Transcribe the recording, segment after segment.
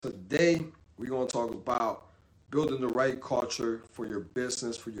Today, we're going to talk about building the right culture for your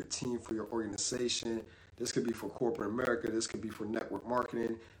business, for your team, for your organization. This could be for corporate America. This could be for network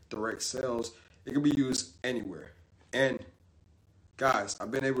marketing, direct sales. It can be used anywhere. And guys,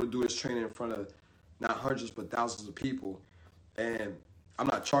 I've been able to do this training in front of not hundreds, but thousands of people. And I'm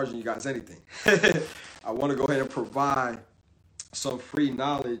not charging you guys anything. I want to go ahead and provide some free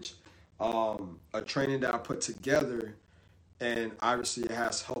knowledge, a training that I put together, and obviously it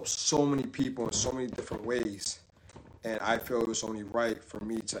has helped so many people in so many different ways. And I feel it was only right for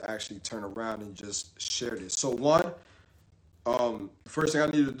me to actually turn around and just share this. So one, first thing I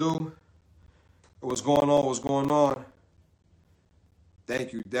need to do, what's going on?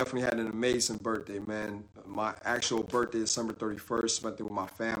 Thank you. Definitely had an amazing birthday, man. My actual birthday is December 31st. Spent it with my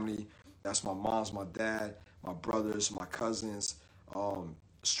family. That's my mom's, my dad, my brothers, my cousins,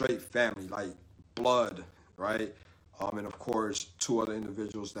 straight family, like blood, right? And of course, two other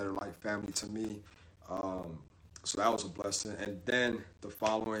individuals that are like family to me. So that was a blessing. And then the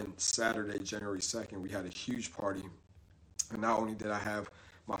following Saturday, January 2nd, we had a huge party. And not only did I have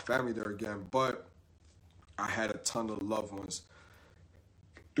my family there again, but I had a ton of loved ones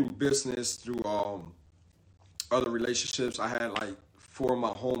through business, through other relationships. I had like 4 of my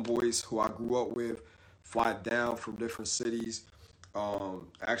homeboys who I grew up with fly down from different cities.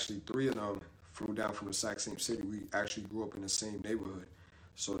 Actually, 3 of them flew down from the exact same city. We actually grew up in the same neighborhood.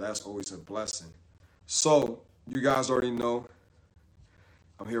 So that's always a blessing. So you guys already know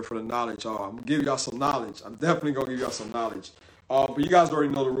I'm here for the knowledge. I'm going to give y'all some knowledge. I'm definitely going to give y'all some knowledge. But you guys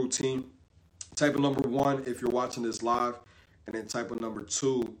already know the routine. Type of number 1 if you're watching this live. And then type of number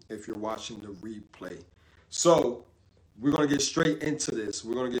 2 if you're watching the replay. So we're going to get straight into this.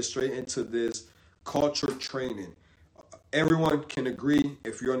 We're going to get straight into this culture training. Everyone can agree,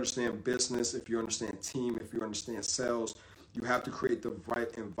 if you understand business, if you understand team, if you understand sales, you have to create the right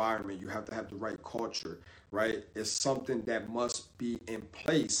environment. You have to have the right culture, right? It's something that must be in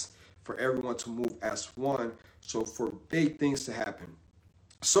place for everyone to move as one. So for big things to happen.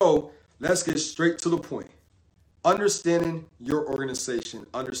 So let's get straight to the point. Understanding your organization,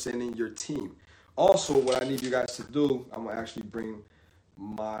 understanding your team. Also, what I need you guys to do, I'm going to actually bring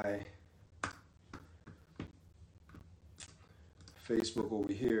my Facebook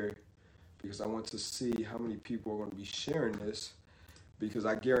over here because I want to see how many people are going to be sharing this, because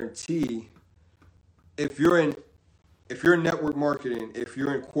I guarantee if you're in network marketing, if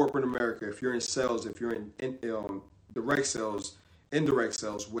you're in corporate America, if you're in sales, if you're in direct sales, indirect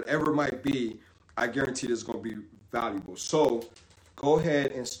sales, whatever it might be, I guarantee this is going to be valuable. So go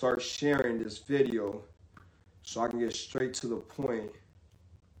ahead and start sharing this video so I can get straight to the point.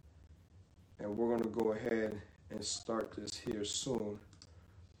 And we're going to go ahead and start this here soon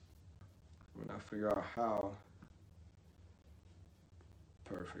when I figure out how.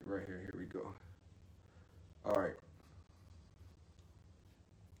 Perfect, right here. Here we go. All right.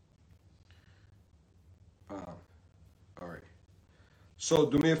 All right. So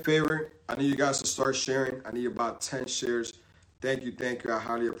do me a favor. I need you guys to start sharing. I need about 10 shares. Thank you. I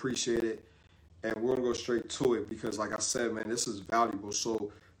highly appreciate it. And we're going to go straight to it because, like I said, man, this is valuable.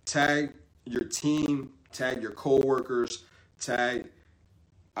 So tag your team, tag your coworkers, tag,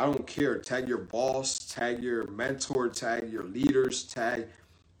 I don't care, tag your boss, tag your mentor, tag your leaders, tag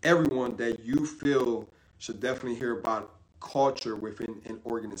everyone that you feel should definitely hear about culture within an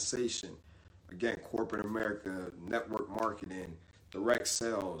organization. Again, corporate America, network marketing, direct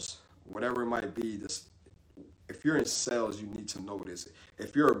sales, whatever it might be. If you're in sales, you need to know this.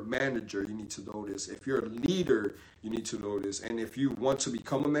 If you're a manager, you need to know this. If you're a leader, you need to know this. And if you want to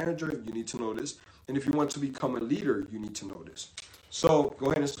become a manager, you need to know this. And if you want to become a leader, you need to know this. So go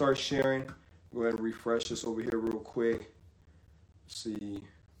ahead and start sharing. Go ahead and refresh this over here real quick. See,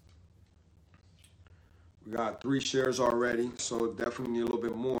 we got 3 shares already, so definitely need a little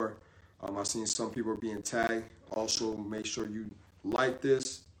bit more. I've seen some people are being tagged. Also, make sure you like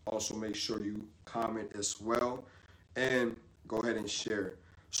this. Also, make sure you comment as well. And go ahead and share.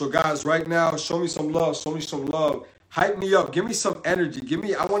 So, guys, right now, show me some love. Show me some love. Hype me up. Give me some energy.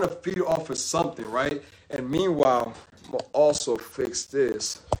 I want to feed off of something, right? And meanwhile, I'm going to also fix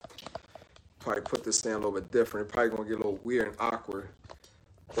this. Probably put this thing a little bit different. It's probably going to get a little weird and awkward.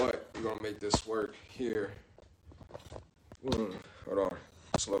 But we're going to make this work here. Hold on.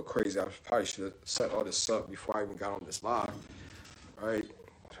 It's a little crazy. I probably should have set all this up before I even got on this live. All right.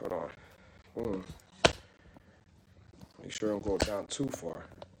 Hold on. Boom. Make sure I don't go down too far.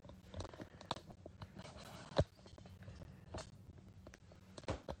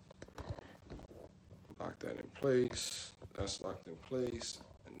 Lock that in place. That's locked in place.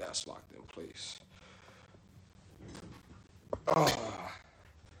 And that's locked in place.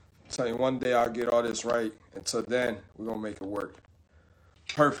 telling you, one day I'll get all this right. Until then, we're going to make it work.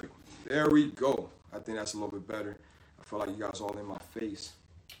 Perfect. There we go. I think that's a little bit better. I feel like you guys all in my face.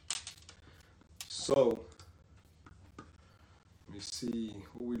 So, let me see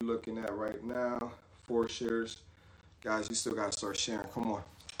what we looking at right now. 4 shares. Guys, you still got to start sharing. Come on.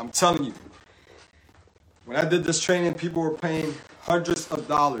 I'm telling you. When I did this training, people were paying hundreds of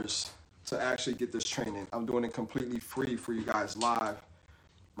dollars to actually get this training. I'm doing it completely free for you guys live,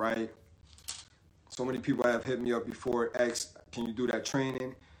 right? So many people have hit me up before, asked, can you do that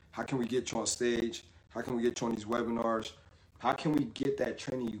training? How can we get you on stage? How can we get you on these webinars? How can we get that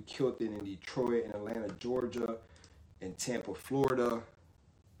training? You killed it in Detroit, in Atlanta, Georgia, in Tampa, Florida.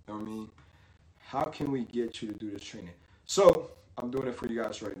 You know what I mean? How can we get you to do this training? So I'm doing it for you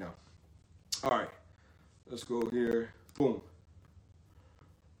guys right now. All right, let's go here. Boom.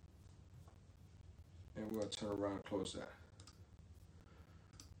 And we're going to turn around and close that.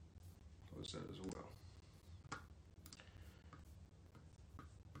 Close that as well.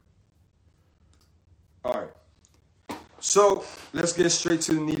 All right. So let's get straight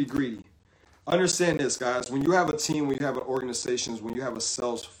to the nitty gritty. Understand this, guys. When you have a team, when you have an organization, when you have a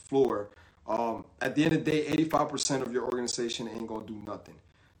sales floor, at the end of the day, 85% of your organization ain't going to do nothing.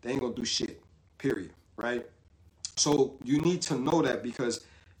 They ain't going to do shit, period, right? So you need to know that, because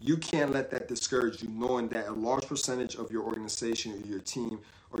you can't let that discourage you, knowing that a large percentage of your organization or your team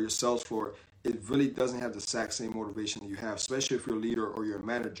or your sales floor, it really doesn't have the exact same motivation that you have, especially if you're a leader or you're a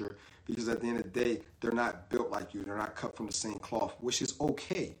manager, because at the end of the day, they're not built like you. They're not cut from the same cloth, which is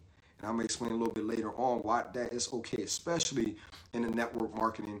okay. And I'm going to explain a little bit later on why that is okay, especially in the network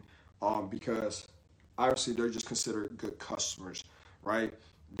marketing, because obviously they're just considered good customers, right?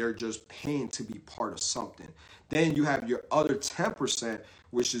 They're just paying to be part of something. Then you have your other 10%,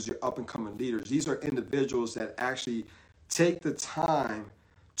 which is your up-and-coming leaders. These are individuals that actually take the time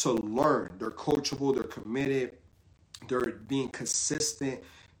to learn. They're coachable, they're committed, they're being consistent,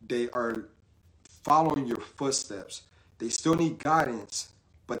 they are following your footsteps. They still need guidance,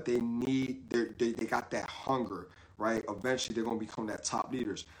 but they got that hunger, right? Eventually, they're going to become that top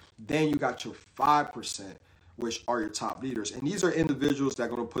leaders. Then you got your 5%, which are your top leaders. And these are individuals that are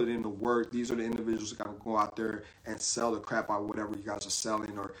going to put in the work. These are the individuals that are going to go out there and sell the crap out of whatever you guys are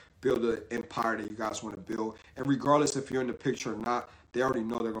selling, or build an empire that you guys want to build. And regardless if you're in the picture or not, they already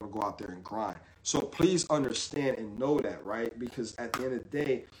know they're going to go out there and grind. So please understand and know that, right? Because at the end of the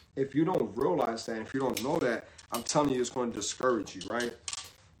day, if you don't realize that, if you don't know that, I'm telling you, it's going to discourage you, right?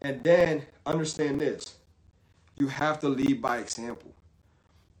 And then understand this. You have to lead by example.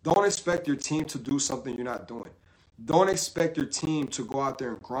 Don't expect your team to do something you're not doing. Don't expect your team to go out there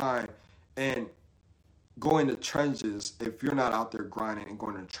and grind and go in the trenches if you're not out there grinding and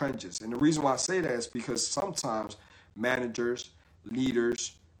going in the trenches. And the reason why I say that is because sometimes managers,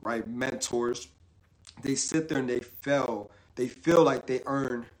 leaders, right, mentors, they sit there and they feel like they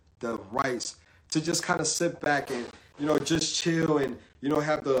earn the rights to just kind of sit back and, just chill and,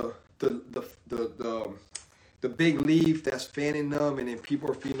 have the big leaf that's fanning them, and then people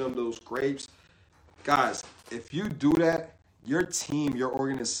are feeding them those grapes. Guys, if you do that, your team, your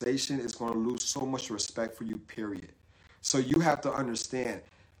organization is going to lose so much respect for you, period. So you have to understand,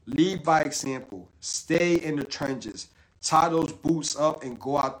 lead by example, stay in the trenches, tie those boots up and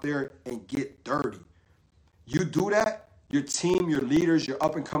go out there and get dirty. You do that, your team, your leaders, your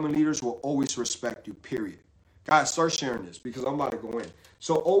up-and-coming leaders will always respect you, period. Guys, start sharing this because I'm about to go in.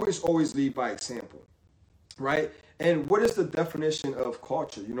 So always lead by example, right? And what is the definition of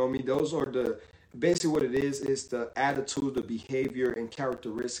culture? You know what I mean? Those are basically what it is the attitude, the behavior, and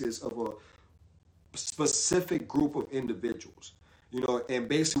characteristics of a specific group of individuals. And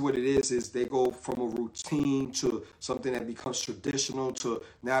basically what it is they go from a routine to something that becomes traditional to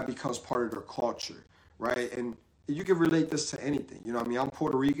now it becomes part of their culture, right? And you can relate this to anything. You know what I mean? I'm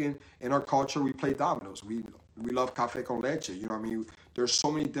Puerto Rican. In our culture, we play dominoes. We love café con leche. You know what I mean? There's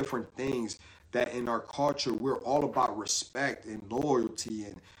so many different things that in our culture, we're all about respect and loyalty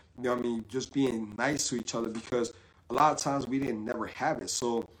and, just being nice to each other, because a lot of times we didn't never have it.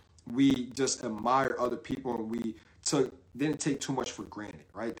 So we just admire other people and we didn't take too much for granted,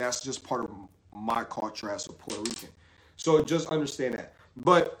 right? That's just part of my culture as a Puerto Rican. So just understand that.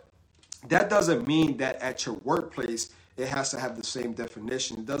 But that doesn't mean that at your workplace, it has to have the same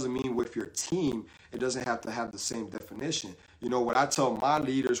definition. It doesn't mean with your team, it doesn't have to have the same definition. What I tell my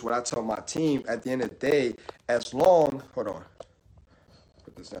leaders, what I tell my team, at the end of the day, hold on,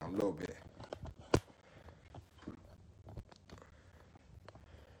 put this down a little bit.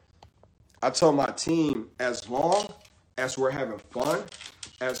 I tell my team, as long as we're having fun,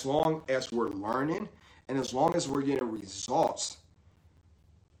 as long as we're learning, and as long as we're getting results,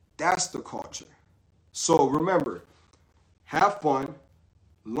 That's the culture. So remember, have fun,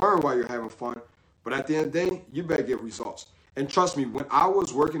 learn while you're having fun, but at the end of the day, you better get results. And trust me, when I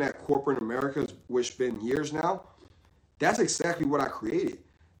was working at corporate America, which been years now, that's exactly what I created.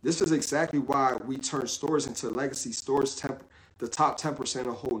 This is exactly why we turned stores into legacy stores, the top 10% of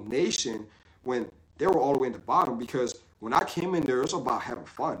the whole nation, when they were all the way in the bottom. Because when I came in there, it was about having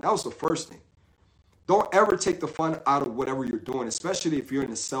fun. That was the first thing. Don't ever take the fun out of whatever you're doing, especially if you're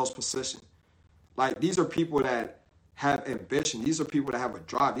in a sales position. Like, these are people that have ambition. These are people that have a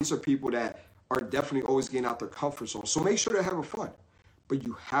drive. These are people that are definitely always getting out their comfort zone. So make sure they're having fun. But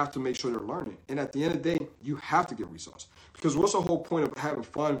you have to make sure they're learning. And at the end of the day, you have to get results. Because what's the whole point of having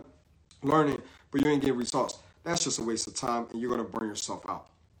fun, learning, but you ain't getting results? That's just a waste of time, and you're going to burn yourself out.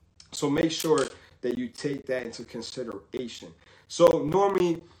 So make sure that you take that into consideration. So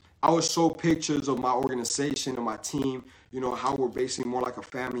normally, I would show pictures of my organization and my team, how we're basically more like a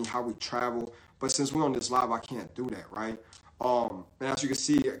family, how we travel. But since we're on this live, I can't do that, right? And as you can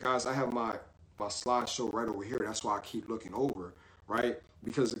see, guys, I have my slideshow right over here. That's why I keep looking over, right?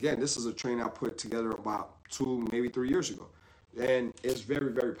 Because again, this is a training I put together about 2, maybe 3 years ago. And it's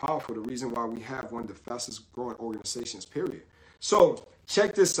very, very powerful. The reason why we have one of the fastest growing organizations, period. So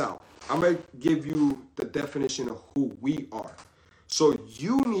check this out. I'm going to give you the definition of who we are. So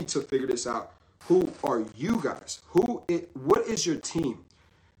you need to figure this out. Who are you guys? What is your team?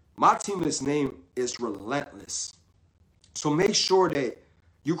 My team's name is Relentless. So make sure that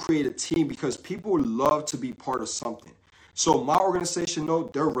you create a team, because people love to be part of something. So my organization,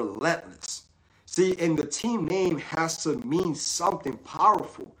 they're relentless. See, and the team name has to mean something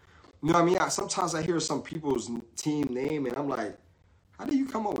powerful. You know what I mean? Sometimes I hear some people's team name and I'm like, how do you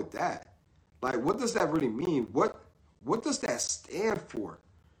come up with that? Like, what does that really mean? What does that stand for?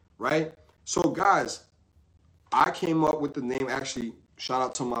 Right? So guys, I came up with the name, actually, shout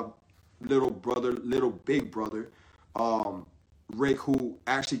out to my little big brother, Rick, who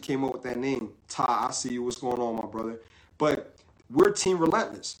actually came up with that name. Ty, I see you. What's going on, my brother? But we're Team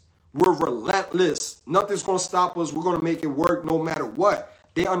Relentless. We're relentless. Nothing's going to stop us. We're going to make it work no matter what.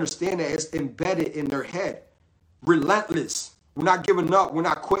 They understand that. It's embedded in their head. Relentless. We're not giving up. We're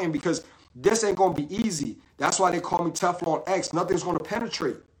not quitting, because this ain't going to be easy. That's why they call me Teflon X. Nothing's going to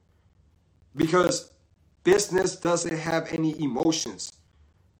penetrate, because business doesn't have any emotions.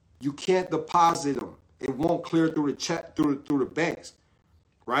 You can't deposit them. It won't clear through the check, through the banks,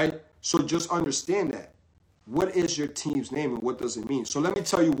 right? So just understand that. What is your team's name and what does it mean? So let me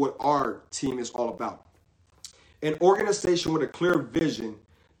tell you what our team is all about. An organization with a clear vision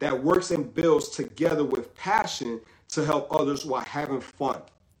that works and builds together with passion to help others while having fun.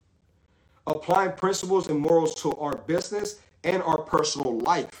 Applying principles and morals to our business and our personal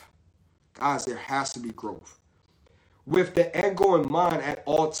life. Guys, there has to be growth. With the end goal in mind at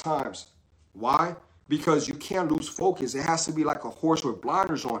all times. Why? Because you can't lose focus. It has to be like a horse with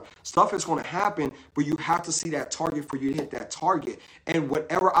blinders on. Stuff is going to happen, but you have to see that target for you to hit that target. And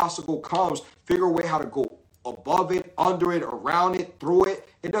whatever obstacle comes, figure a way how to go above it, under it, around it, through it.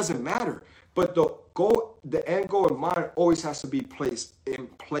 It doesn't matter. But the end goal in mind always has to be placed in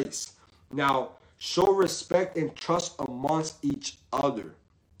place. Now, show respect and trust amongst each other.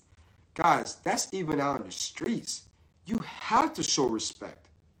 Guys, that's even out in the streets. You have to show respect.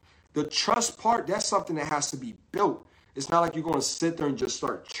 The trust part, that's something that has to be built. It's not like you're going to sit there and just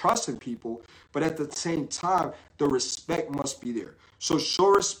start trusting people, but at the same time, the respect must be there. So show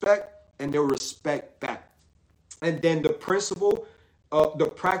respect and they'll respect back. And then the principle of the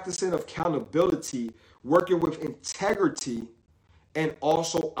practicing of accountability, working with integrity, and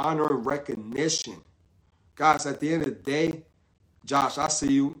also honor and recognition. Guys, at the end of the day, Josh, I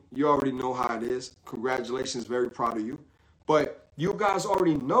see you. You already know how it is. Congratulations. Very proud of you. But you guys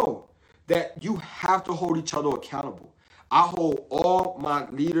already know that you have to hold each other accountable. I hold all my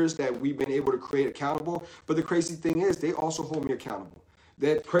leaders that we've been able to create accountable. But the crazy thing is, they also hold me accountable.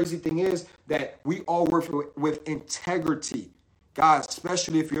 The crazy thing is that we all work with integrity. Guys,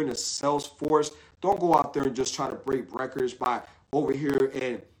 especially if you're in the sales force, don't go out there and just try to break records by over here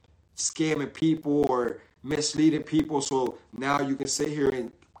and scamming people or misleading people. So now you can sit here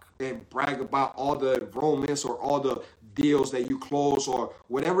and brag about all the enrollments or all the deals that you close or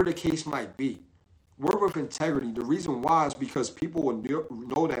whatever the case might be. Work with integrity. The reason why is because people will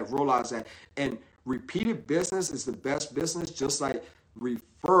know that, realize that. And repeated business is the best business, just like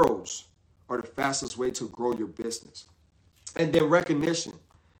referrals are the fastest way to grow your business. And then recognition.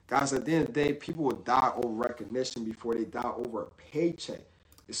 Guys, at the end of the day, people will die over recognition before they die over a paycheck.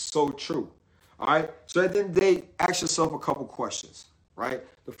 It's so true. All right. So at the end of the day, ask yourself a couple questions, right?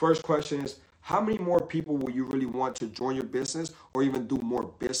 The first question is, how many more people will you really want to join your business or even do more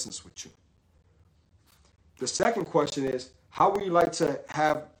business with you? The second question is, how would you like to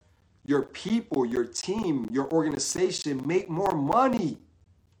have your people, your team, your organization make more money?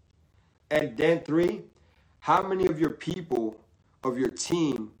 And then 3, how many of your people, of your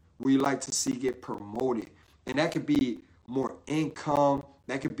team, would you like to see get promoted? And that could be more income,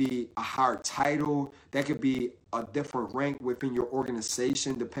 that could be a higher title, that could be a different rank within your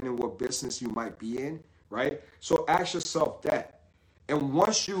organization, depending on what business you might be in, right? So ask yourself that. And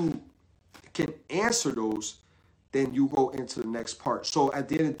once you can answer those, then you go into the next part. So at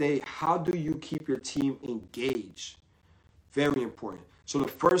the end of the day, how do you keep your team engaged? Very important. So the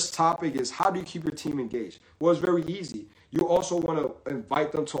first topic is, how do you keep your team engaged? Well, it's very easy. You also want to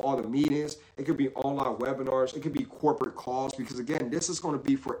invite them to all the meetings. It could be online webinars. It could be corporate calls, because again, this is going to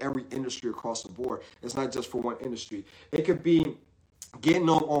be for every industry across the board. It's not just for one industry. It could be getting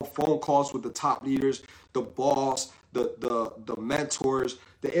on phone calls with the top leaders, the boss, the mentors,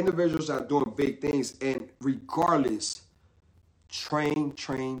 the individuals that are doing big things. And regardless, train,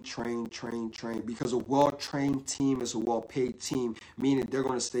 because a well-trained team is a well-paid team, meaning they're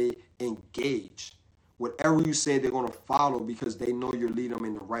going to stay engaged. Whatever you say, they're going to follow because they know you're leading them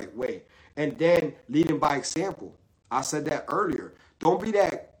in the right way. And then leading by example. I said that earlier. Don't be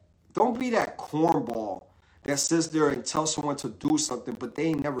that cornball that sits there and tells someone to do something, but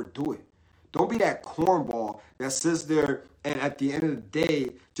they never do it. Don't be that cornball that sits there and at the end of the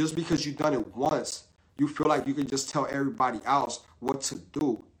day, just because you've done it once, you feel like you can just tell everybody else what to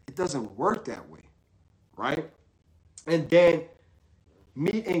do. It doesn't work that way, right? And then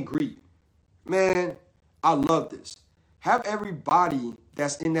meet and greet. Man, I love this. Have everybody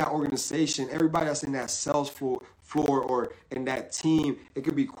that's in that organization, everybody that's in that sales floor or in that team, it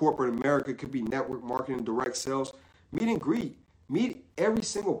could be corporate America, it could be network marketing, direct sales, meet and greet. Meet every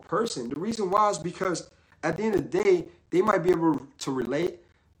single person. The reason why is because at the end of the day, they might be able to relate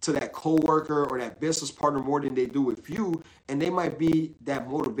to that coworker or that business partner more than they do with you, and they might be that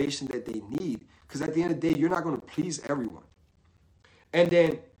motivation that they need. Because at the end of the day, you're not going to please everyone. And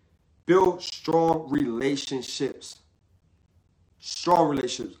then build strong relationships. Strong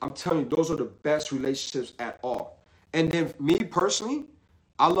relationships. I'm telling you, those are the best relationships at all. And then me personally,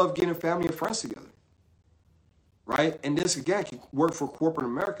 I love getting family and friends together. Right? And this, again, can work for corporate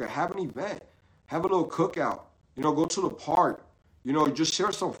America. Have an event. Have a little cookout. Go to the park. Just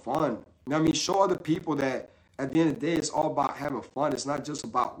share some fun. Show other people that at the end of the day, it's all about having fun. It's not just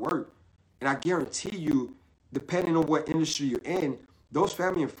about work. And I guarantee you, depending on what industry you're in, those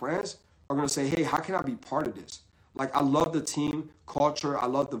family and friends are going to say, hey, how can I be part of this? Like, I love the team culture. I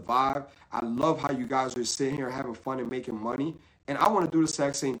love the vibe. I love how you guys are sitting here having fun and making money. And I want to do the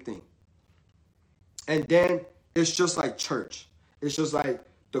exact same thing. And then it's just like church. It's just like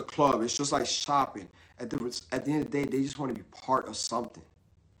the club. It's just like shopping. At the end of the day, they just want to be part of something,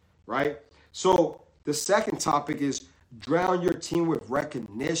 right? So the second topic is drown your team with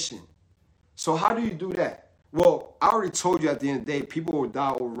recognition. So how do you do that? Well, I already told you at the end of the day, people will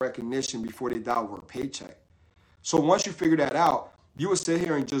die over recognition before they die over a paycheck. So once you figure that out, you will sit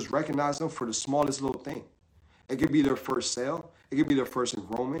here and just recognize them for the smallest little thing. It could be their first sale. It could be their first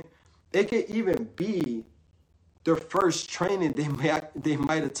enrollment. It could even be their first training they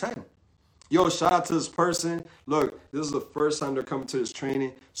might attend. Yo, shout out to this person. Look, this is the first time they're coming to this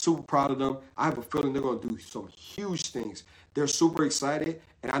training. Super proud of them. I have a feeling they're going to do some huge things. They're super excited.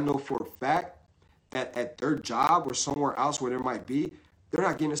 And I know for a fact that at their job or somewhere else where there might be, they're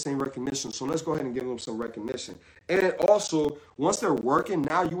not getting the same recognition. So let's go ahead and give them some recognition. And also, once they're working,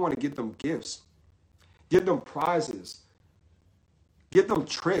 now you want to get them gifts. Give them prizes. Give them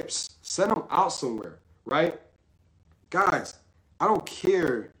trips. Send them out somewhere, right? Guys, I don't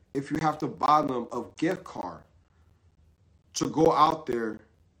care if you have to buy them a gift card to go out there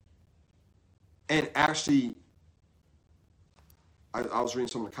and actually, I was reading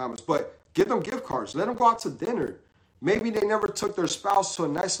some of the comments, but get them gift cards. Let them go out to dinner. Maybe they never took their spouse to a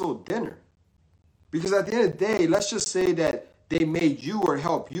nice little dinner. Because at the end of the day, let's just say that they made you or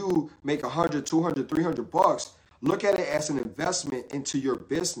help you make $100, $200, $300. Look at it as an investment into your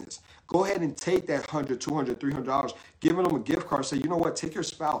business. Go ahead and take that $100, $200, $300, giving them a gift card. Say, you know what? Take your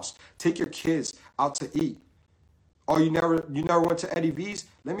spouse, take your kids out to eat. Oh, you never went to Eddie V's?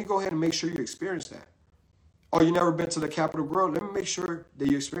 Let me go ahead and make sure you experience that. Oh, you never been to the Capitol Grille? Let me make sure that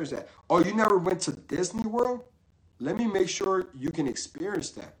you experience that. Oh, you never went to Disney World? Let me make sure you can experience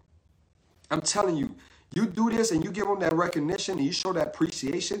that. I'm telling you, you do this and you give them that recognition and you show that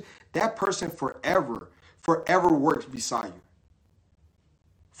appreciation, that person forever works beside you.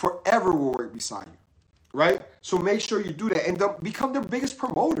 Forever will work beside you, right? So make sure you do that and become their biggest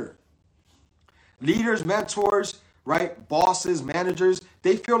promoter. Leaders, mentors, right? Bosses, managers,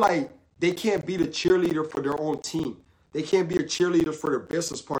 they feel like they can't be the cheerleader for their own team. They can't be a cheerleader for their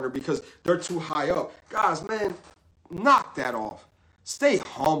business partner because they're too high up. Guys, man, knock that off. Stay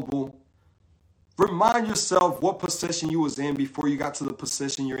humble. Remind yourself what position you was in before you got to the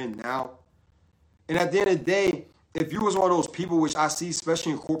position you're in now. And at the end of the day, if you was one of those people, which I see,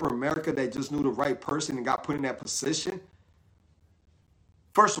 especially in corporate America, that just knew the right person and got put in that position,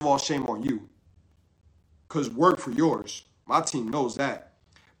 first of all, shame on you. Because work for yours. My team knows that.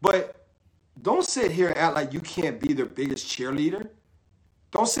 But don't sit here and act like you can't be their biggest cheerleader.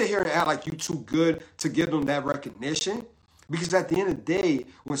 Don't sit here and act like you're too good to give them that recognition. Because at the end of the day,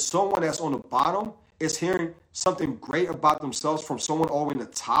 when someone that's on the bottom is hearing something great about themselves from someone all the way in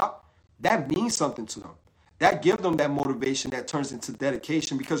the top, that means something to them. That gives them that motivation that turns into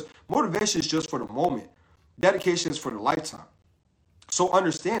dedication, because motivation is just for the moment. Dedication is for the lifetime. So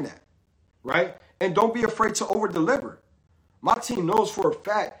understand that, right? And don't be afraid to over-deliver. My team knows for a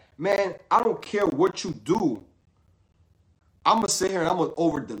fact, man, I don't care what you do. I'm going to sit here and I'm going to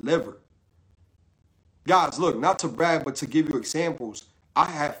over-deliver. Guys, look, not to brag, but to give you examples, I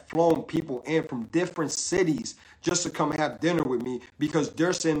have flown people in from different cities just to come and have dinner with me because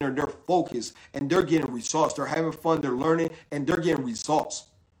they're sitting there, they're focused, and they're getting results. They're having fun, they're learning, and they're getting results.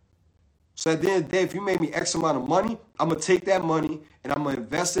 So at the end of the day, if you made me X amount of money, I'm going to take that money and I'm going to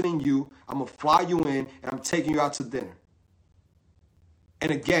invest it in you. I'm going to fly you in and I'm taking you out to dinner. And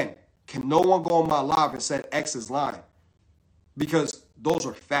again, can no one go on my live and say X is lying? Because those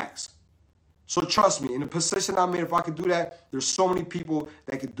are facts. So trust me, in the position I'm in, if I could do that, there's so many people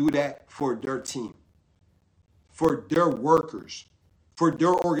that could do that for their team, for their workers, for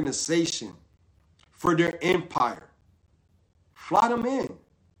their organization, for their empire. Fly them in.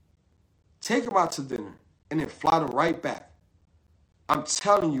 Take them out to dinner and then fly them right back. I'm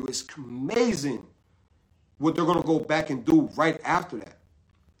telling you, it's amazing what they're going to go back and do right after that.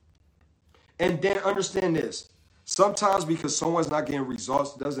 And then understand this. Sometimes because someone's not getting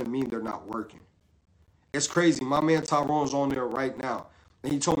results doesn't mean they're not working. It's crazy. My man Tyrone's on there right now.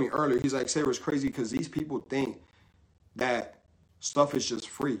 And he told me earlier, he's like, Saber, it's crazy because these people think that stuff is just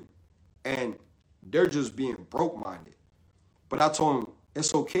free. And they're just being broke-minded. But I told him,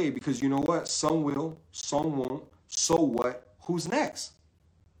 it's okay because you know what? Some will, some won't. So what? Who's next?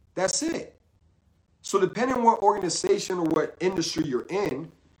 That's it. So depending on what organization or what industry you're in,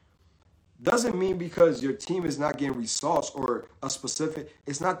 doesn't mean because your team is not getting results or a specific,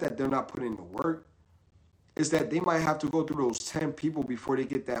 it's not that they're not putting in the work. It's that they might have to go through those 10 people before they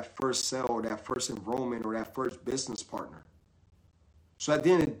get that first sale or that first enrollment or that first business partner. So at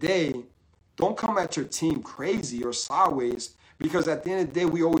the end of the day, don't come at your team crazy or sideways, because at the end of the day,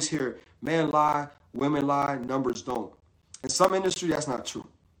 we always hear men lie, women lie, numbers don't. In some industry, that's not true.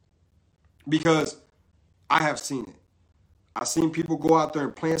 Because I have seen it. I've seen people go out there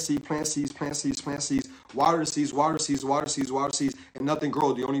and plant seeds, water the seeds, and nothing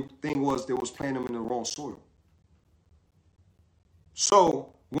grows. The only thing was they was planting them in the wrong soil.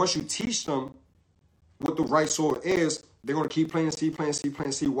 So once you teach them what the right soil is, they're going to keep planting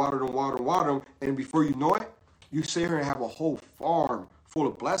seed, water them, and before you know it, you sit here and have a whole farm full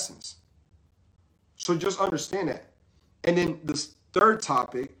of blessings. So just understand that. And then the third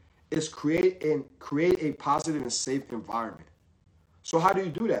topic is create a positive and safe environment. So how do you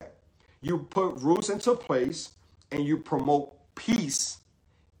do that? You put rules into place and you promote peace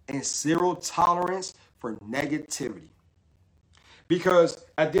and zero tolerance for negativity. Because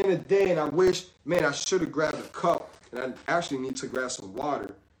at the end of the day, and I wish, man, I should have grabbed a cup and I actually need to grab some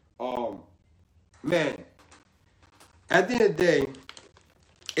water. Man, at the end of the day,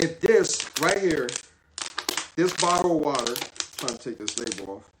 if this right here, this bottle of water, I'm trying to take this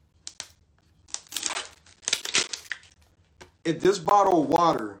label off. If this bottle of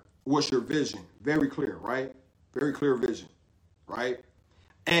water was your vision, very clear, right? Very clear vision, right?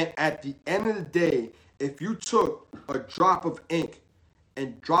 And at the end of the day, if you took a drop of ink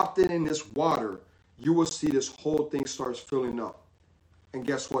and dropped it in this water, you will see this whole thing starts filling up. And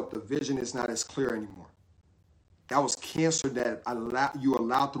guess what? The vision is not as clear anymore. That was cancer that you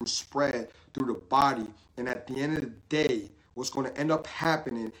allowed to spread through the body. And at the end of the day, what's going to end up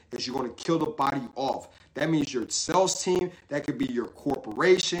happening is you're going to kill the body off. That means your sales team, that could be your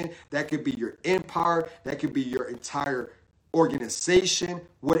corporation, that could be your empire, that could be your entire organization,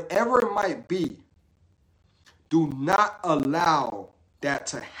 whatever it might be. Do not allow that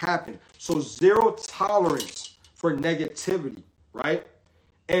to happen. So zero tolerance for negativity, right?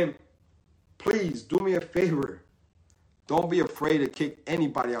 And please do me a favor. Don't be afraid to kick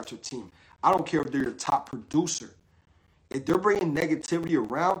anybody out your team. I don't care if they're your top producer. If they're bringing negativity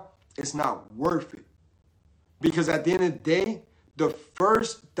around, It's not worth it. Because at the end of the day, the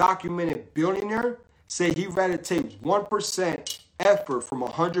first documented billionaire said he'd rather take 1% effort from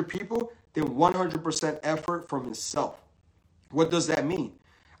 100 people than 100% effort from himself. What does that mean?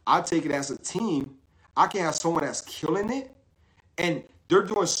 I take it as a team. I can have someone that's killing it, and they're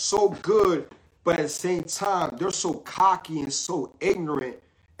doing so good, but at the same time, they're so cocky and so ignorant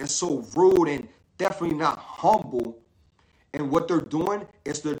and so rude and definitely not humble. And what they're doing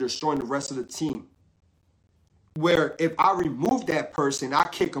is they're destroying the rest of the team. Where if I remove that person, I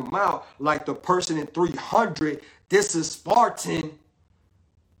kick them out like the person in 300, this is Spartan,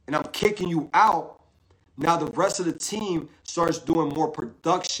 and I'm kicking you out. Now the rest of the team starts doing more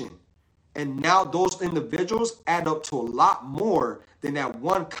production. And now those individuals add up to a lot more than that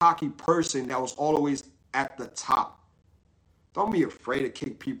one cocky person that was always at the top. Don't be afraid to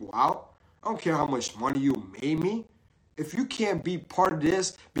kick people out. I don't care how much money you made me. If you can't be part of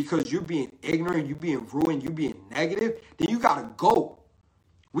this because you're being ignorant, you're being ruined, you're being negative, then you got to go.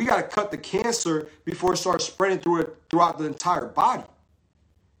 We got to cut the cancer before it starts spreading throughout the entire body.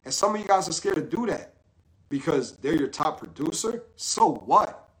 And some of you guys are scared to do that because they're your top producer. So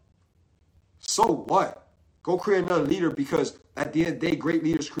what? So what? Go create another leader, because at the end of the day, great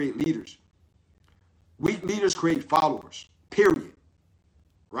leaders create leaders. Weak leaders create followers, period.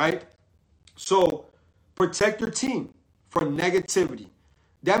 Right? So protect your team from negativity.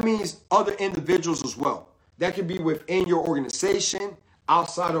 That means other individuals as well. That could be within your organization,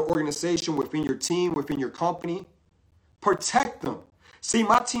 outside of organization, within your team, within your company. Protect them. See,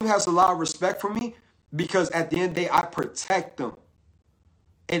 my team has a lot of respect for me because at the end of the day, I protect them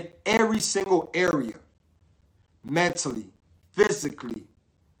in every single area. Mentally, physically,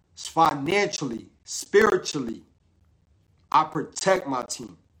 financially, spiritually. I protect my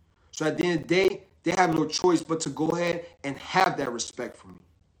team. So at the end of the day, they have no choice but to go ahead and have that respect for me.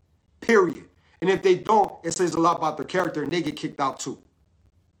 Period. And if they don't, it says a lot about their character and they get kicked out too.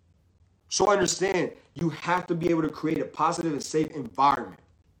 So understand, you have to be able to create a positive and safe environment.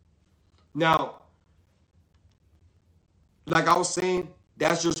 Now, like I was saying,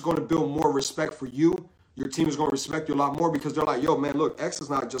 that's just going to build more respect for you. Your team is going to respect you a lot more because they're like, yo, man, look, X is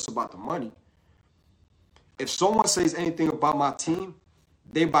not just about the money. If someone says anything about my team,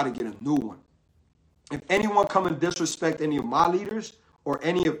 they about to get a new one. If anyone come and disrespect any of my leaders or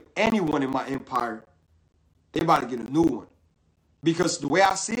anyone in my empire, they about to get a new one. Because the way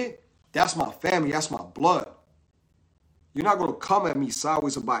I see it, that's my family, that's my blood. You're not going to come at me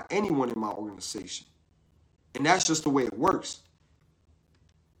sideways about anyone in my organization. And that's just the way it works.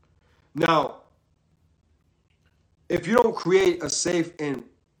 Now, if you don't create a safe and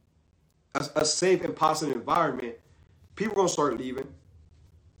positive environment, people are going to start leaving.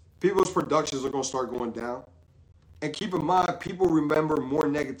 People's productions are going to start going down. And keep in mind, people remember more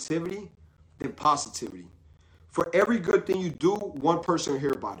negativity than positivity. For every good thing you do, one person will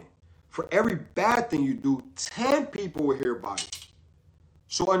hear about it. For every bad thing you do, 10 people will hear about it.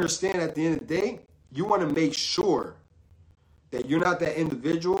 So understand, at the end of the day, you want to make sure that you're not that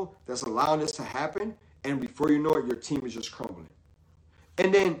individual that's allowing this to happen. And before you know it, your team is just crumbling.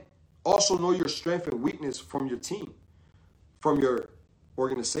 And then also know your strength and weakness from your team, from your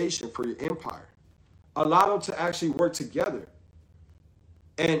organization, for your empire. Allow them to actually work together.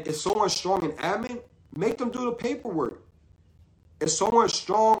 And if someone's strong in admin, make them do the paperwork. If someone's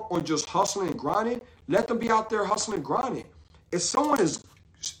strong on just hustling and grinding, let them be out there hustling and grinding. If someone is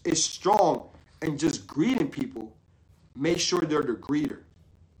strong and just greeting people, make sure they're the greeter.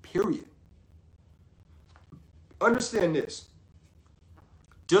 Period. Understand this.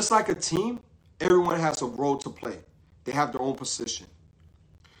 Just like a team, everyone has a role to play. They have their own position.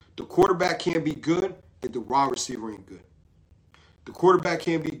 The quarterback can't be good if the wide receiver ain't good. The quarterback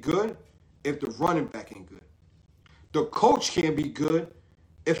can't be good if the running back ain't good. The coach can't be good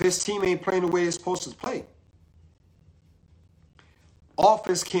if his team ain't playing the way they're supposed to play.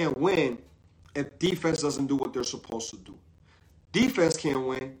 Offense can't win if defense doesn't do what they're supposed to do. Defense can't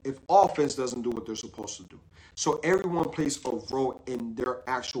win if offense doesn't do what they're supposed to do. So everyone plays a role in their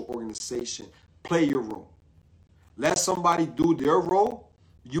actual organization. Play your role. Let somebody do their role.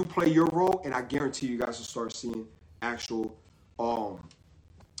 You play your role, and I guarantee you guys will start seeing actual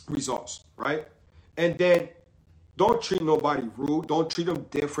results, right? And then don't treat nobody rude. Don't treat them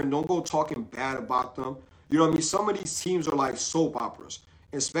different. Don't go talking bad about them. You know what I mean? Some of these teams are like soap operas.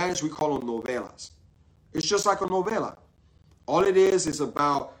 In Spanish, we call them novelas. It's just like a novela. All it is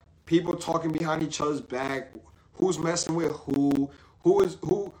about people talking behind each other's back, who's messing with who's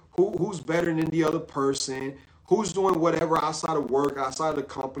better than the other person, who's doing whatever outside of work, outside of the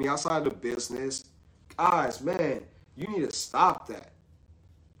company, outside of the business. Guys, man, you need to stop that.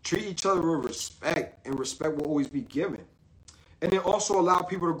 Treat each other with respect, and respect will always be given. And then also allow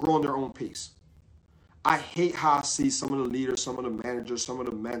people to grow in their own pace. I hate how I see some of the leaders, some of the managers, some of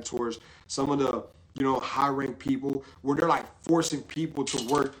the mentors, some of the, high-ranked people where they're like forcing people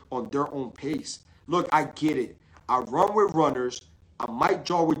to work on their own pace. Look, I get it. I run with runners, I might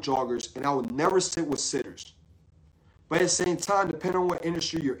jog with joggers, and I will never sit with sitters. But at the same time, depending on what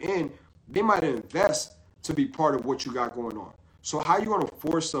industry you're in, they might invest to be part of what you got going on. So how are you going to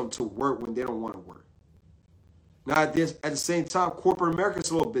force them to work when they don't want to work? Now, at the same time, corporate America is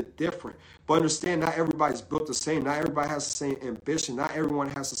a little bit different. But understand, not everybody's built the same. Not everybody has the same ambition. Not everyone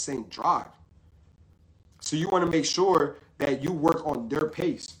has the same drive. So you want to make sure that you work on their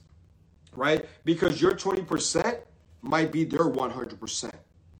pace, right? Because your 20% might be their 100%.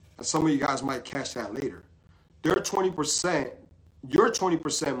 And some of you guys might catch that later. Their 20%, your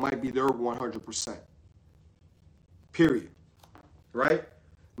 20% might be their 100%. Period. Right?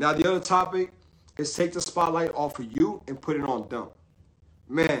 Now, the other topic is take the spotlight off of you and put it on them.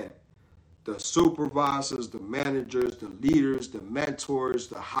 Man, the supervisors, the managers, the leaders, the mentors,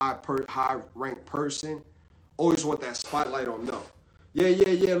 the high-ranked person always want that spotlight on them.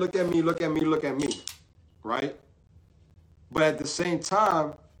 Yeah, look at me, right? But at the same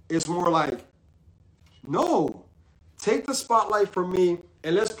time, it's more like, no, take the spotlight from me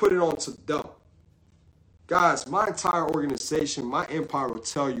and let's put it on to them. Guys, my entire organization, my empire will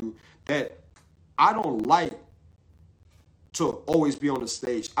tell you that I don't like to always be on the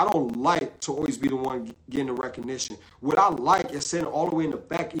stage. I don't like to always be the one getting the recognition. What I like is sitting all the way in the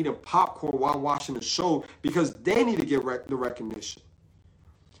back eating popcorn while watching the show because they need to get the recognition.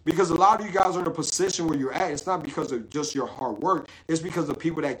 Because a lot of you guys are in a position where you're at. It's not because of just your hard work. It's because of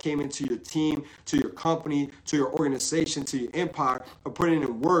people that came into your team, to your company, to your organization, to your empire, are putting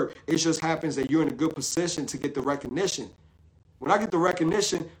in work. It just happens that you're in a good position to get the recognition. When I get the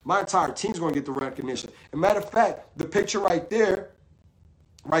recognition, my entire team's going to get the recognition. As a matter of fact, the picture right there,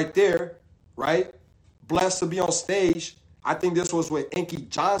 right? Blessed to be on stage. I think this was with Inky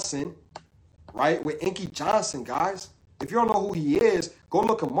Johnson, right? With Inky Johnson, guys. If you don't know who he is, go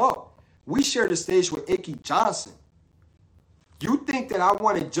look him up. We shared the stage with Inky Johnson. You think that I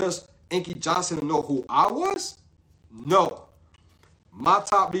wanted just Inky Johnson to know who I was? No. My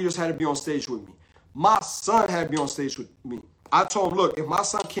top leaders had to be on stage with me. My son had to be on stage with me. I told him, look, if my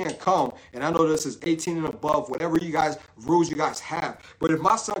son can't come, and I know this is 18 and above, whatever you guys, rules you guys have, but if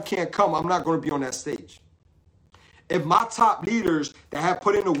my son can't come, I'm not going to be on that stage. If my top leaders that have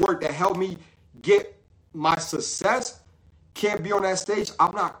put in the work that helped me get my success can't be on that stage,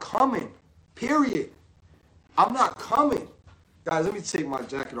 I'm not coming, period. I'm not coming. Guys, let me take my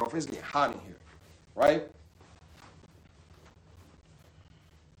jacket off. It's getting hot in here, right?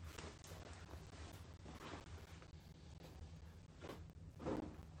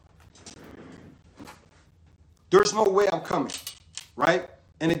 There's no way I'm coming, right?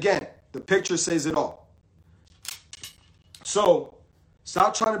 And again, the picture says it all. So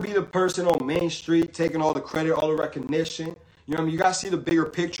stop trying to be the person on Main Street, taking all the credit, all the recognition. You know what I mean? You got to see the bigger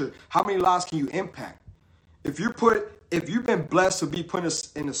picture. How many lives can you impact? If you've been blessed to be put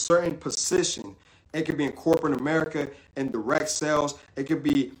in a certain position, it could be in corporate America, in direct sales, it could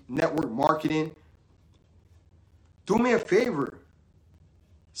be network marketing. Do me a favor.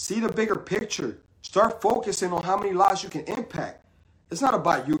 See the bigger picture. Start focusing on how many lives you can impact. It's not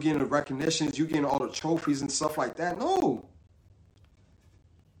about you getting the recognitions, you getting all the trophies and stuff like that. No.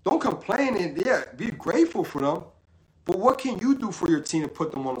 Don't complain and be grateful for them. But what can you do for your team to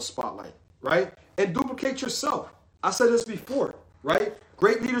put them on the spotlight, right? And duplicate yourself. I said this before, right?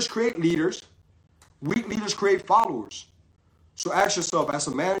 Great leaders create leaders. Weak leaders create followers. So ask yourself, as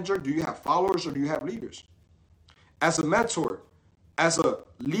a manager, do you have followers or do you have leaders? As a mentor, as a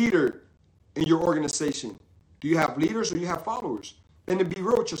leader in your organization, do you have leaders or do you have followers? And to be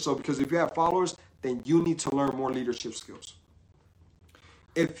real with yourself, because if you have followers, then you need to learn more leadership skills.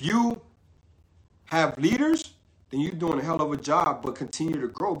 If you have leaders, then you're doing a hell of a job, but continue to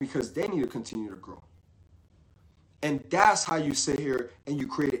grow because they need to continue to grow. And that's how you sit here and you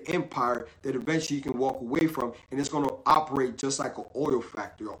create an empire that eventually you can walk away from, and it's going to operate just like an oil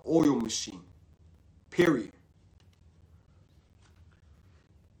factory, an oil machine, period.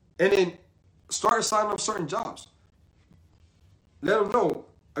 And then start assigning them certain jobs. Let them know,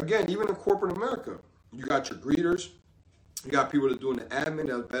 again, even in corporate America, you got your greeters, you got people that are doing the admin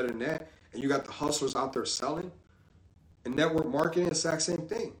that's better than that, and you got the hustlers out there selling. And network marketing, the exact same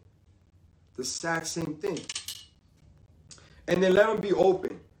thing. The exact same thing. And then let them be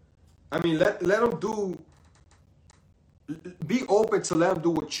open. I mean, let them be open to let them do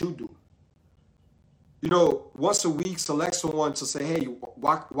what you do. once a week, select someone to say, hey,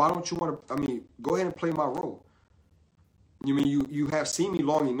 why don't you want to, go ahead and play my role. You mean you have seen me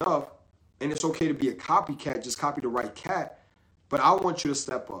long enough, and it's okay to be a copycat, just copy the right cat, but I want you to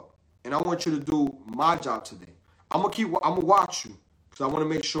step up, and I want you to do my job today. I'm gonna watch you, because I want to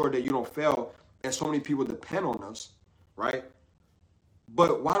make sure that you don't fail, and so many people depend on us, right?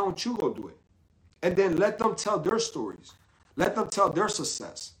 But why don't you go do it? And then let them tell their stories. Let them tell their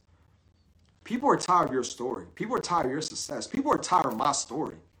success. People are tired of your story. People are tired of your success. People are tired of my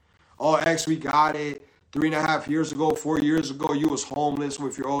story. Oh, X, we got it. 3.5 years ago, 4 years ago, you was homeless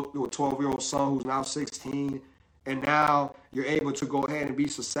with your 12-year-old son who's now 16. And now you're able to go ahead and be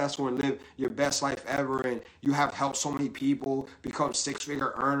successful and live your best life ever. And you have helped so many people become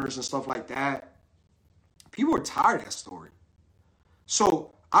 6-figure earners and stuff like that. People are tired of that story.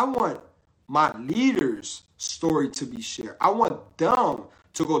 So I want my leaders' story to be shared. I want them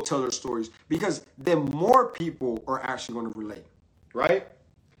to go tell their stories, because then more people are actually going to relate, right?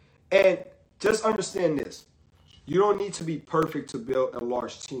 And just understand this. You don't need to be perfect to build a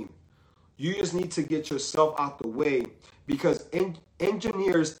large team. You just need to get yourself out the way, because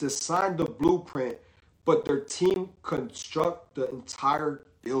engineers design the blueprint, but their team construct the entire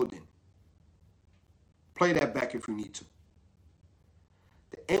building. Play that back if you need to.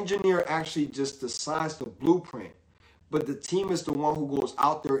 The engineer actually just designs the blueprint, but the team is the one who goes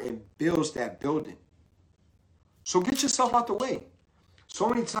out there and builds that building. So get yourself out the way. So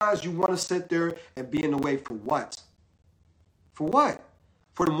many times you want to sit there and be in the way for what? For what?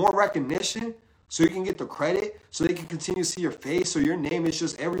 For the more recognition? So you can get the credit? So they can continue to see your face? So your name is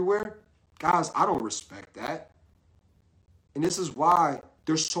just everywhere? Guys, I don't respect that. And this is why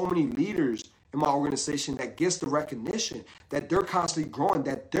there's so many leaders in my organization that gets the recognition, that they're constantly growing,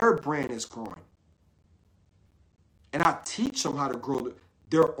 that their brand is growing. And I teach them how to grow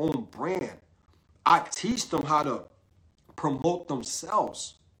their own brand. I teach them how to promote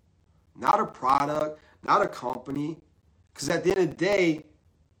themselves, not a product, not a company. Because at the end of the day,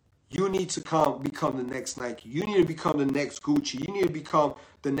 you need to become the next Nike. You need to become the next Gucci. You need to become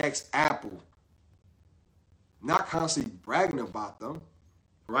the next Apple. Not constantly bragging about them,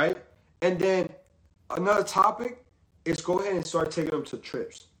 right? And then another topic is go ahead and start taking them to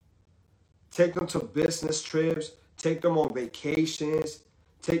trips. Take them to business trips. Take them on vacations.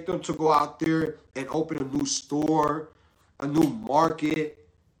 Take them to go out there and open a new store, a new market,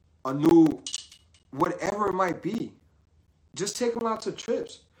 a new whatever it might be. Just take them out to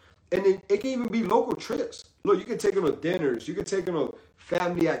trips. And then it can even be local trips. Look, you can take them to dinners. You can take them to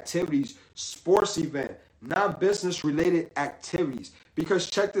family activities, sports event, non-business related activities.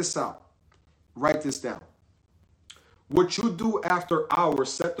 Because check this out. Write this down. What you do after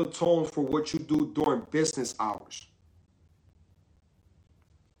hours set the tone for what you do during business hours.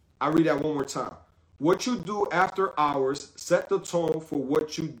 I read that one more time. What you do after hours set the tone for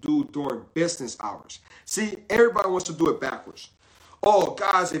what you do during business hours. See, everybody wants to do it backwards. Oh,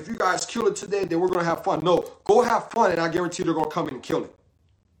 guys, if you guys kill it today, then we're going to have fun. No, go have fun, and I guarantee they're going to come in and kill it.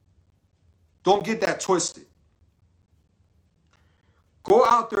 Don't get that twisted. Go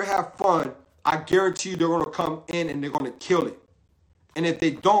out there, have fun. I guarantee you they're going to come in and they're going to kill it. And if they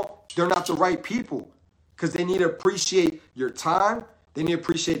don't, they're not the right people, because they need to appreciate your time. They need to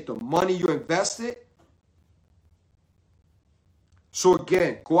appreciate the money you invested. So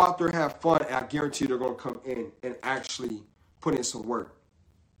again, go out there and have fun, and I guarantee they're going to come in and actually put in some work.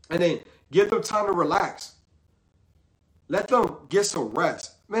 And then give them time to relax. Let them get some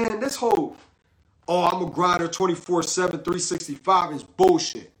rest. Man, this whole, I'm a grinder 24/7, 365 is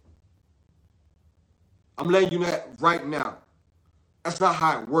bullshit. I'm letting you know that right now. That's not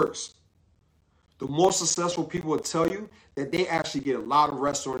how it works. The most successful people will tell you that they actually get a lot of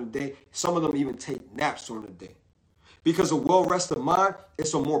rest during the day. Some of them even take naps during the day. Because a well-rested mind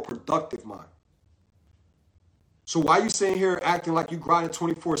is a more productive mind. So why you sitting here acting like you grinding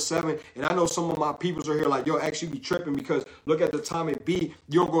 24/7? And I know some of my peoples are here like, yo, actually be tripping, because look at the time it be.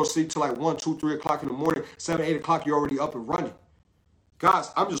 You don't go to sleep till like 1, 2, 3 o'clock in the morning. 7, 8 o'clock, you're already up and running. Guys,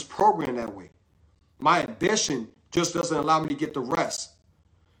 I'm just programmed that way. My ambition just doesn't allow me to get the rest.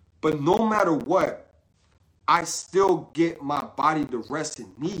 But no matter what, I still get my body the rest it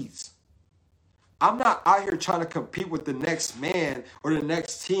needs. I'm not out here trying to compete with the next man or the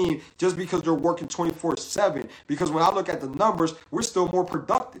next team just because they're working 24/7. Because when I look at the numbers, we're still more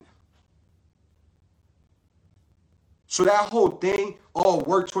productive. So that whole thing,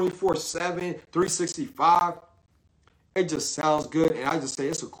 work 24/7, 365, it just sounds good. And I just say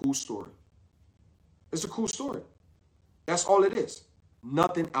it's a cool story. It's a cool story. That's all it is.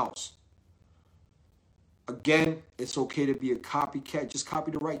 Nothing else. Again, it's okay to be a copycat. Just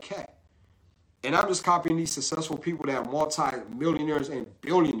copy the right cat. And I'm just copying these successful people that are multi-millionaires and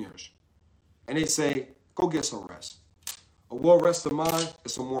billionaires. And they say, go get some rest. A well-rested mind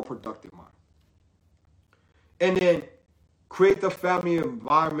is a more productive mind. And then create the family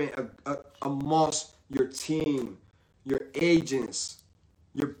environment amongst your team, your agents,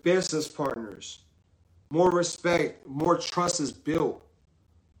 your business partners. More respect, more trust is built.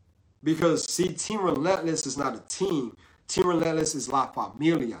 Because, see, Team Relentless is not a team. Team Relentless is La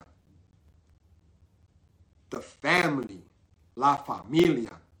Familia. The family. La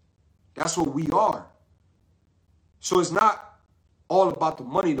Familia. That's what we are. So it's not all about the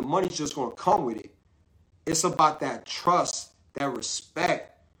money. The money's just going to come with it. It's about that trust, that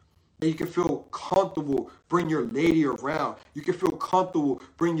respect. And you can feel comfortable, bring your lady around. You can feel comfortable,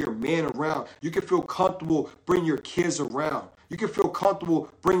 bring your man around. You can feel comfortable, bring your kids around. You can feel comfortable,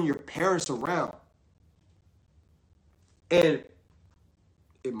 bring your parents around. And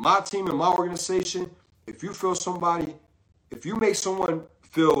in my team, in my organization, if you feel somebody, if you make someone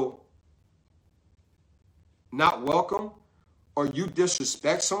feel not welcome or you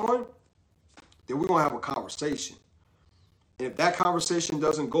disrespect someone, then we're going to have a conversation. And if that conversation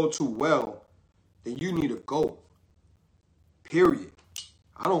doesn't go too well, then you need to go. Period.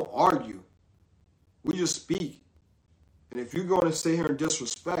 I don't argue. We just speak. And if you're going to sit here and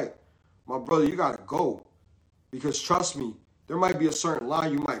disrespect, my brother, you got to go. Because trust me, there might be a certain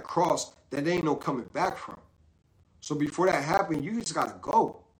line you might cross that there ain't no coming back from. So before that happens, you just got to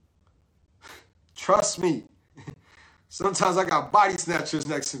go. Trust me. Sometimes I got body snatchers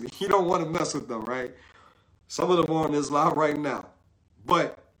next to me. You don't want to mess with them, right? Some of them are on this live right now.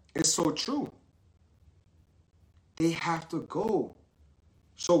 But it's so true. They have to go.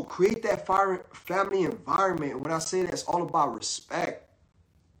 So create that family environment. And when I say that, it's all about respect.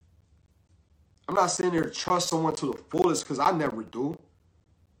 I'm not saying there to trust someone to the fullest because I never do.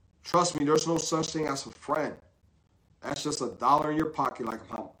 Trust me, there's no such thing as a friend. That's just $1 in your pocket like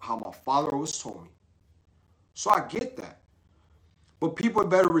how my father always told me. So I get that. But people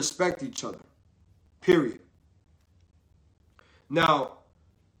better respect each other. Period. Now,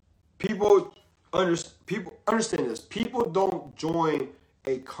 people understand this. People don't join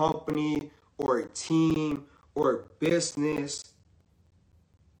a company or a team or a business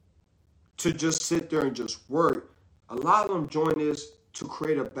to just sit there and just work. A lot of them join this to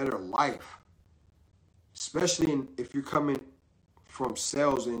create a better life. Especially if you're coming from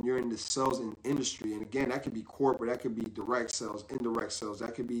sales and you're in the sales industry. And again, that could be corporate, that could be direct sales, indirect sales,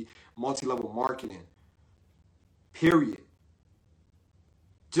 that could be multi-level marketing. Period.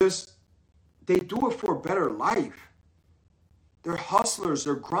 Just, they do it for a better life. They're hustlers,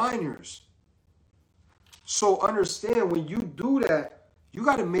 they're grinders. So understand, when you do that, you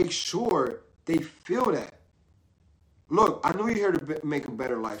got to make sure they feel that. Look, I know you're here to make a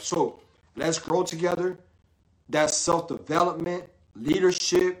better life. So let's grow together. That's self-development,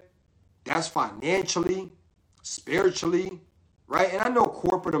 leadership. That's financially, spiritually, right? And I know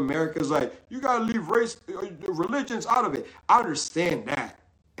corporate America is like, you got to leave race, religions out of it. I understand that.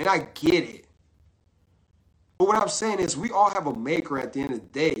 And I get it. But what I'm saying is we all have a maker at the end of the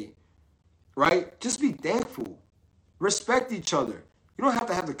day, right? Just be thankful. Respect each other. You don't have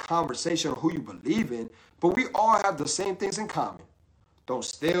to have the conversation on who you believe in, but we all have the same things in common. Don't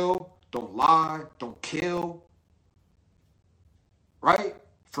steal, don't lie, don't kill, right?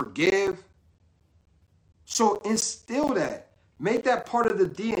 Forgive. So instill that. Make that part of the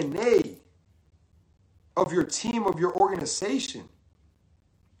DNA of your team, of your organization.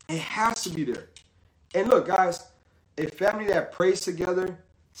 It has to be there. And look, guys, a family that prays together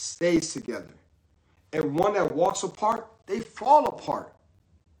stays together. And one that walks apart, they fall apart.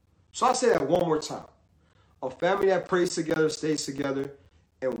 So I say that one more time. A family that prays together stays together.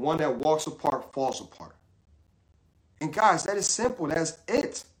 And one that walks apart falls apart. And guys, that is simple. That's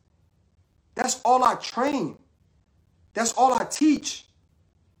it. That's all I train. That's all I teach.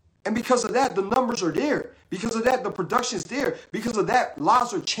 And because of that, the numbers are there. Because of that, the production is there. Because of that,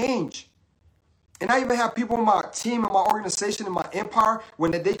 lives are changed. And I even have people in my team, in my organization, in my empire,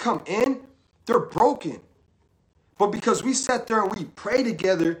 when they come in, they're broken. But because we sat there and we prayed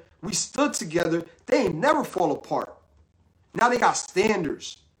together, we stood together, they ain't never fall apart. Now they got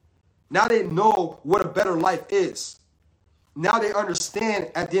standards. Now they know what a better life is. Now they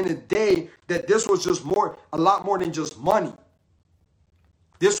understand at the end of the day that this was just a lot more than just money.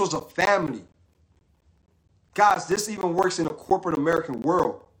 This was a family. Guys, this even works in the corporate American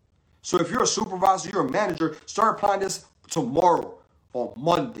world. So if you're a supervisor, you're a manager, start applying this tomorrow on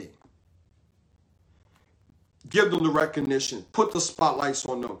Monday. Give them the recognition. Put the spotlights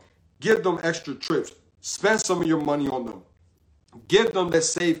on them. Give them extra trips. Spend some of your money on them. Give them that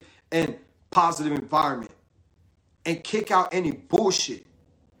safe and positive environment and kick out any bullshit.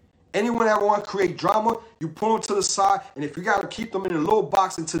 Anyone that want to create drama, you pull them to the side, and if you got to keep them in a little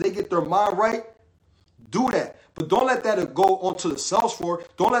box until they get their mind right, do that. But don't let that go onto the sales floor.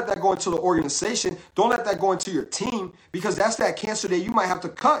 Don't let that go into the organization. Don't let that go into your team, because that's that cancer that you might have to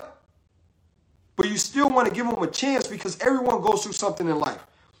cut. But you still want to give them a chance, because everyone goes through something in life.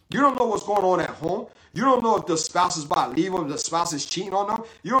 You don't know what's going on at home. You don't know if the spouse is about to leave them, the spouse is cheating on them.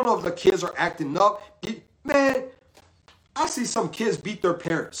 You don't know if the kids are acting up. Man, I see some kids beat their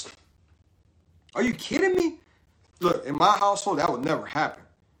parents. Are you kidding me? Look, in my household, that would never happen.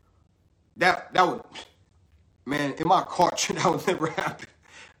 That would, man, in my culture, that would never happen.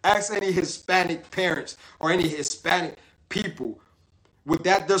 Ask any Hispanic parents or any Hispanic people, would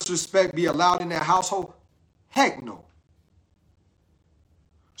that disrespect be allowed in their household? Heck no.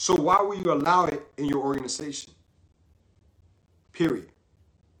 So why would you allow it in your organization? Period.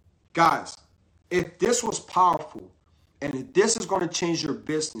 Guys, if this was powerful, and if this is going to change your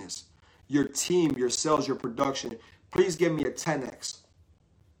business, your team, your sales, your production, please give me a 10x.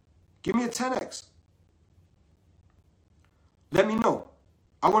 Give me a 10x. Let me know.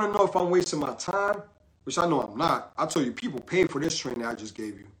 I want to know if I'm wasting my time, which I know I'm not. I tell you, people pay for this training I just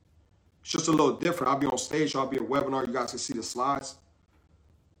gave you. It's just a little different. I'll be on stage, I'll be a webinar, you guys can see the slides.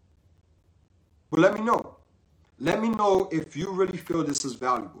 But let me know. Let me know if you really feel this is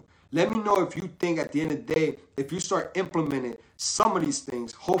valuable. Let me know if you think at the end of the day, if you start implementing some of these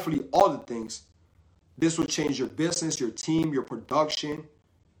things, hopefully all the things, this will change your business, your team, your production,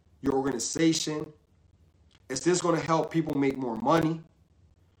 your organization. Is this going to help people make more money?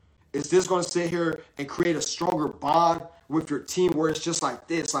 Is this going to sit here and create a stronger bond with your team where it's just like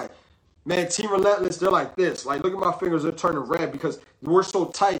this? Like, man, Team Relentless, they're like this. Like, look at my fingers, they're turning red because we're so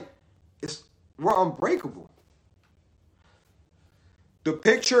tight. We're unbreakable. The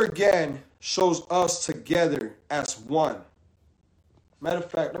picture again shows us together as one. Matter of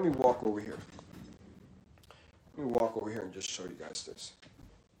fact, let me walk over here. Let me walk over here and just show you guys this.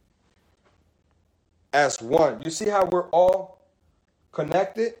 As one. You see how we're all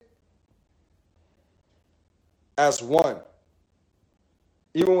connected? As one.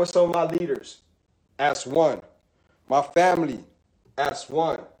 Even with some of my leaders, as one. My family, as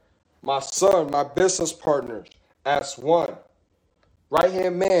one. My son, my business partners, as one.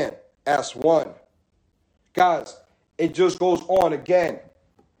 Right-hand man, as one. Guys, it just goes on again.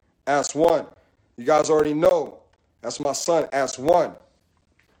 As one. You guys already know. That's my son, as one.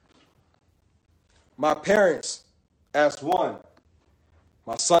 My parents, as one.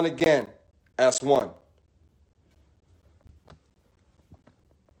 My son again, as one.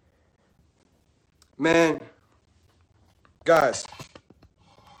 Man, guys,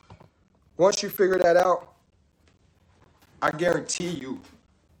 once you figure that out, I guarantee you,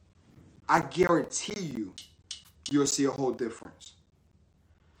 you'll see a whole difference.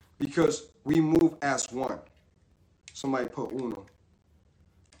 Because we move as one. Somebody put uno.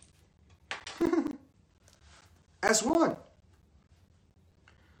 As one.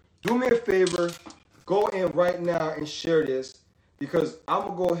 Do me a favor, go in right now and share this, because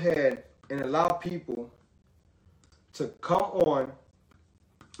I'm going to go ahead and allow people to come on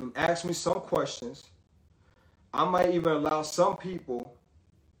and ask me some questions. I might even allow some people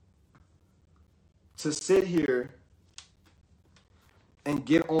to sit here and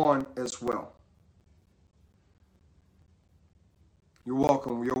get on as well. You're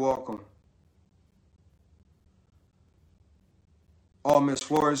welcome. You're welcome. Oh, Miss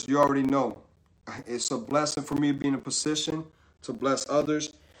Flores, you already know. It's a blessing for me to be in a position to bless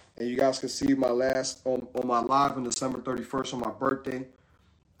others. And you guys can see my last, on my live on December 31st on my birthday,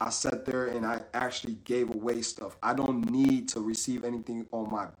 I sat there and I actually gave away stuff. I don't need to receive anything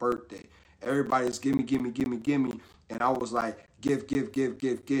on my birthday. Everybody's gimme. And I was like, give.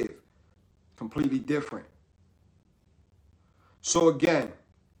 Completely different. So again,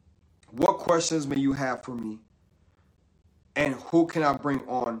 what questions may you have for me? And who can I bring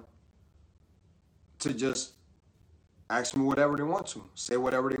on to just ask me whatever they want to, say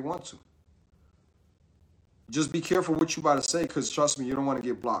whatever they want to? Just be careful what you about to say, because trust me, you don't want to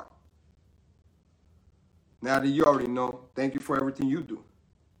get blocked. Now that you already know, thank you for everything you do.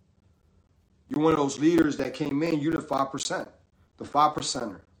 You're one of those leaders that came in, you're the 5%, the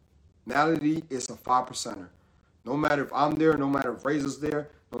 5%er. Natalie is a 5%er. No matter if I'm there, no matter if Razor's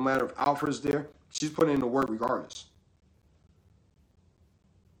there, no matter if Alfred's there, she's putting in the work regardless.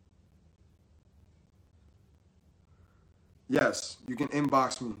 Yes, you can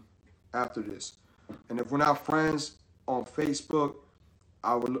inbox me after this. And if we're not friends on Facebook,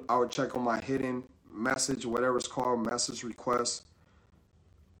 I would check on my hidden message, whatever it's called, message request.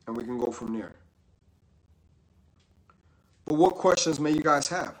 and we can go from there. But what questions may you guys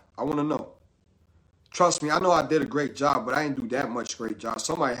have? I want to know. Trust me, I know I did a great job, but I didn't do that much great job.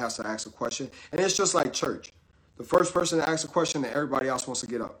 Somebody has to ask a question. And it's just like church. The first person to ask a question, then everybody else wants to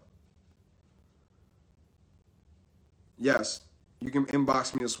get up. Yes, you can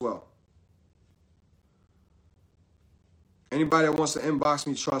inbox me as well. Anybody that wants to inbox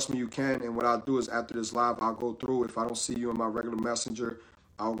me, trust me, you can. And what I'll do is after this live, I'll go through. If I don't see you in my regular messenger,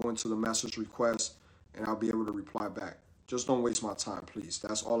 I'll go into the message request and I'll be able to reply back. Just don't waste my time, please.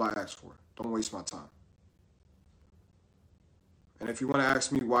 That's all I ask for. Don't waste my time. And if you want to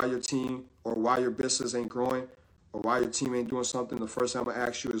ask me why your team or why your business ain't growing or why your team ain't doing something, the first thing I'm going to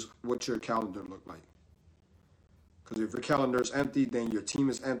ask you is what's your calendar look like? Because if your calendar is empty, then your team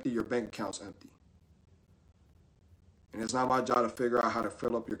is empty, your bank account's empty. And it's not my job to figure out how to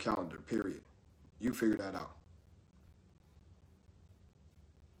fill up your calendar, period. You figure that out.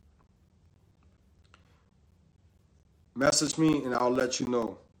 Message me and I'll let you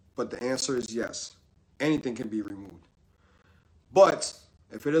know. But the answer is yes. Anything can be removed. But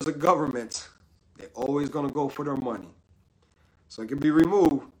if it is a government, they're always going to go for their money. So it can be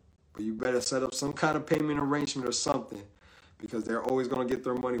removed, but you better set up some kind of payment arrangement or something because they're always going to get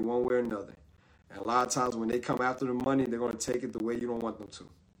their money one way or another. And a lot of times when they come after the money, they're going to take it the way you don't want them to.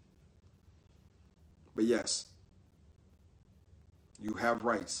 But yes, you have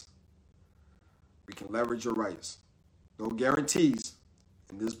rights. We can leverage your rights. No guarantees.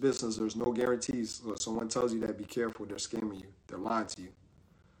 In this business, there's no guarantees. So if someone tells you that, be careful. They're scamming you. They're lying to you.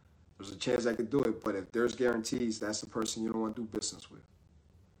 There's a chance I could do it, but if there's guarantees, that's the person you don't want to do business with.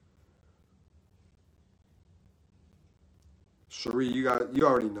 Cherie, you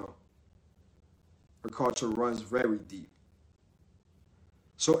already know. Her culture runs very deep.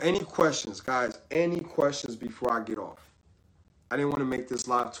 So any questions, guys? Any questions before I get off? I didn't want to make this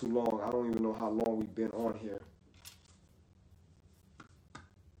live too long. I don't even know how long we've been on here.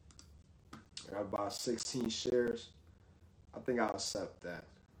 I got about 16 shares. I think I'll accept that.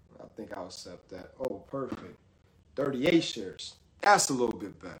 Oh, perfect. 38 shares. That's a little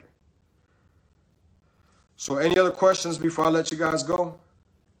bit better. So any other questions before I let you guys go?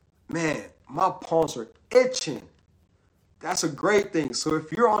 Man, my palms are itching. That's a great thing. So if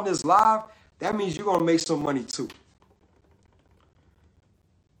you're on this live, that means you're going to make some money too.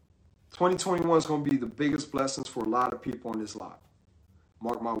 2021 is going to be the biggest blessings for a lot of people on this live.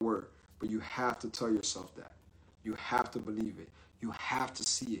 Mark my word. But you have to tell yourself that. You have to believe it. You have to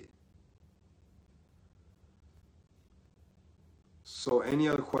see it. So any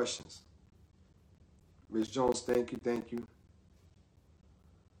other questions? Ms. Jones, thank you.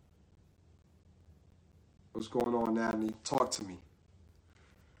 What's going on, Natalie? Talk to me.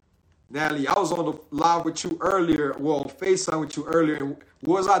 Natalie, I was on the live with you earlier, on FaceTime with you earlier, and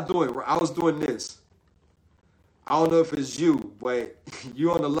what was I doing? I was doing this. I don't know if it's you, but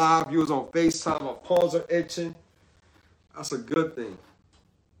you on the live, you was on FaceTime, my palms are itching. That's a good thing.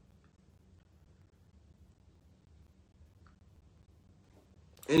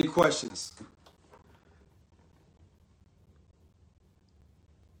 Any questions?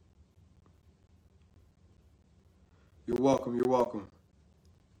 You're welcome.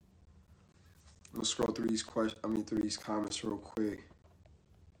 Let's scroll through these through these comments real quick.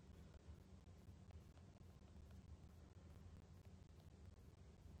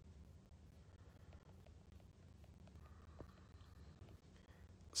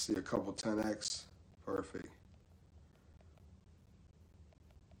 See a couple 10x. Perfect.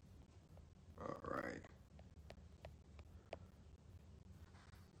 All right.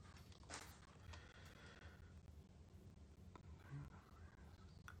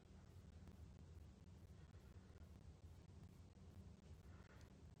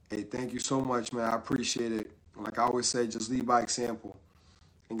 Hey, thank you so much, man. I appreciate it. Like I always say, just lead by example.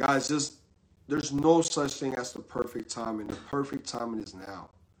 And guys, there's no such thing as the perfect timing. The perfect timing is now.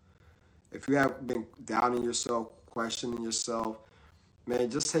 If you have been doubting yourself, questioning yourself, man,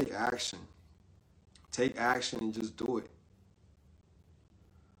 just take action. Take action and just do it.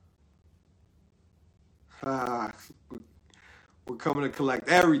 We're coming to collect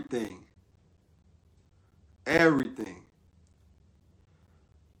everything. Everything.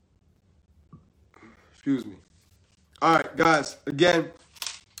 Excuse me. All right, guys. Again,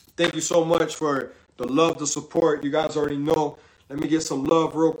 thank you so much for the love, the support. You guys already know. Let me get some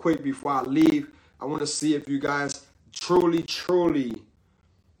love real quick before I leave. I want to see if you guys truly,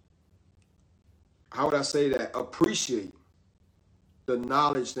 how would I say that? Appreciate the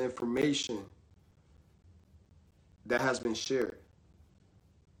knowledge, the information that has been shared.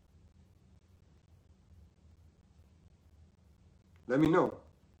 Let me know.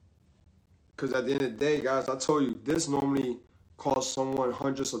 Because at the end of the day, guys, I told you, this normally costs someone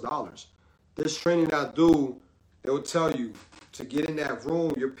hundreds of dollars. This training that I do, they will tell you, to get in that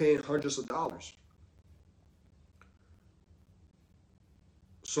room, you're paying hundreds of dollars.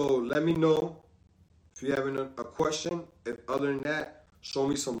 So let me know if you're having a question. If other than that, show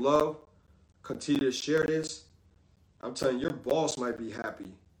me some love. Continue to share this. I'm telling you, your boss might be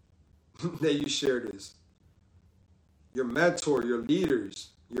happy that you share this. Your mentor, your leaders,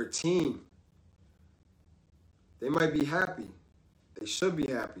 your team, they might be happy. They should be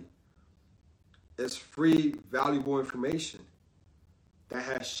happy. It's free, valuable information that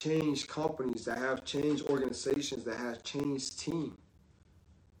has changed companies, that have changed organizations, that has changed teams.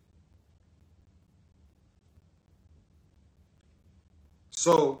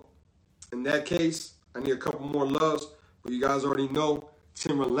 So, in that case, I need a couple more loves, but you guys already know,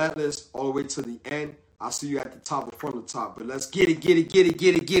 Team Relentless, all the way to the end. I'll see you at the top or from the top. But let's get it, get it, get it,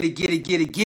 get it, get it, get it, get it, get it.